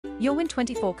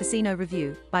YourWin24 Casino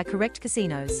Review by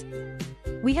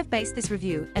CorrectCasinos. We have based this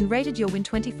review and rated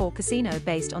YourWin24 Casino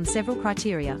based on several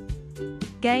criteria: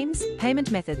 games,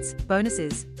 payment methods,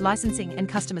 bonuses, licensing and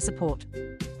customer support.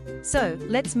 So,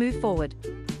 let's move forward.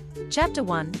 Chapter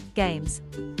 1, Games.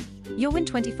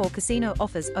 YourWin24 Casino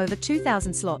offers over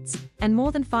 2,000 slots and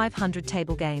more than 500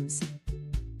 table games.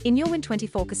 In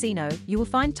YourWin24 Casino, you will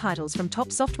find titles from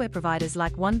top software providers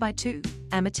like 1x2,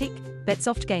 Amatic,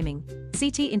 Betsoft Gaming,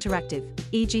 CT Interactive,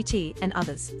 EGT, and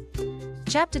others.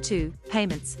 Chapter 2,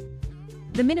 Payments.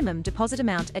 The minimum deposit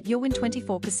amount at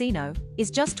YourWin24 Casino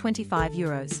is just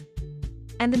 €25.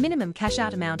 And the minimum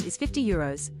cash-out amount is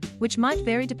 €50, which might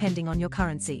vary depending on your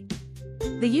currency.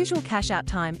 The usual cash-out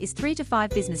time is 3 to 5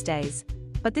 business days,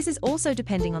 but this is also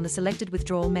depending on the selected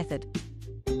withdrawal method.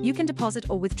 You can deposit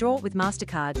or withdraw with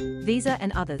MasterCard, Visa,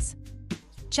 and others.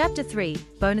 Chapter 3,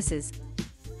 Bonuses.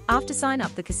 After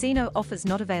sign-up, the casino offers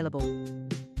not available.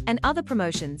 And other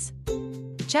promotions.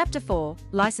 Chapter 4,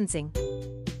 Licensing.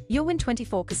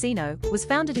 YourWin24 Casino was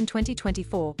founded in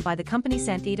 2024 by the company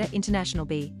Santheta International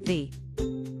B.V.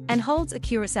 and holds a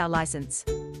Curaçao license.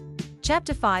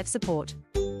 Chapter 5, Support.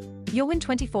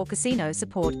 YourWin24 Casino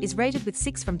support is rated with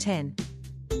 6 from 10.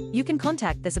 You can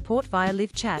contact the support via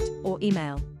live chat or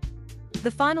email.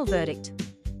 The final verdict.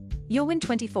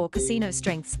 YourWin24 Casino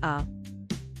strengths are: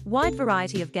 wide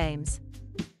variety of games,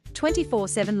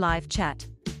 24/7 live chat.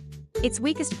 Its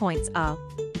weakest points are: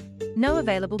 no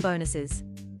available bonuses,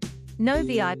 no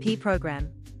VIP program,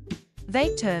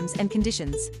 vague terms and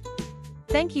conditions.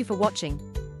 Thank you for watching.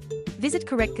 Visit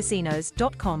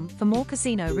CorrectCasinos.com for more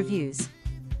casino reviews.